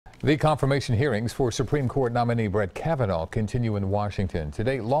The confirmation hearings for Supreme Court nominee Brett Kavanaugh continue in Washington.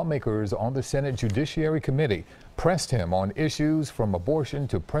 Today, lawmakers on the Senate Judiciary Committee pressed him on issues from abortion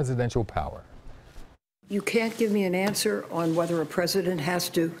to presidential power. You can't give me an answer on whether a president has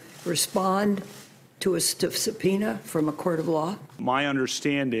to respond to a subpoena from a court of law? My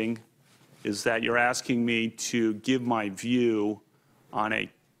understanding is that you're asking me to give my view on a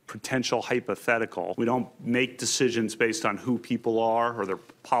potential hypothetical. We don't make decisions based on who people are or their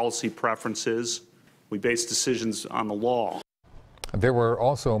policy preferences. We base decisions on the law. There were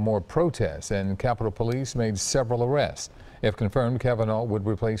also more protests, and Capitol Police made several arrests. If confirmed, Kavanaugh would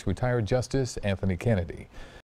replace retired Justice Anthony Kennedy.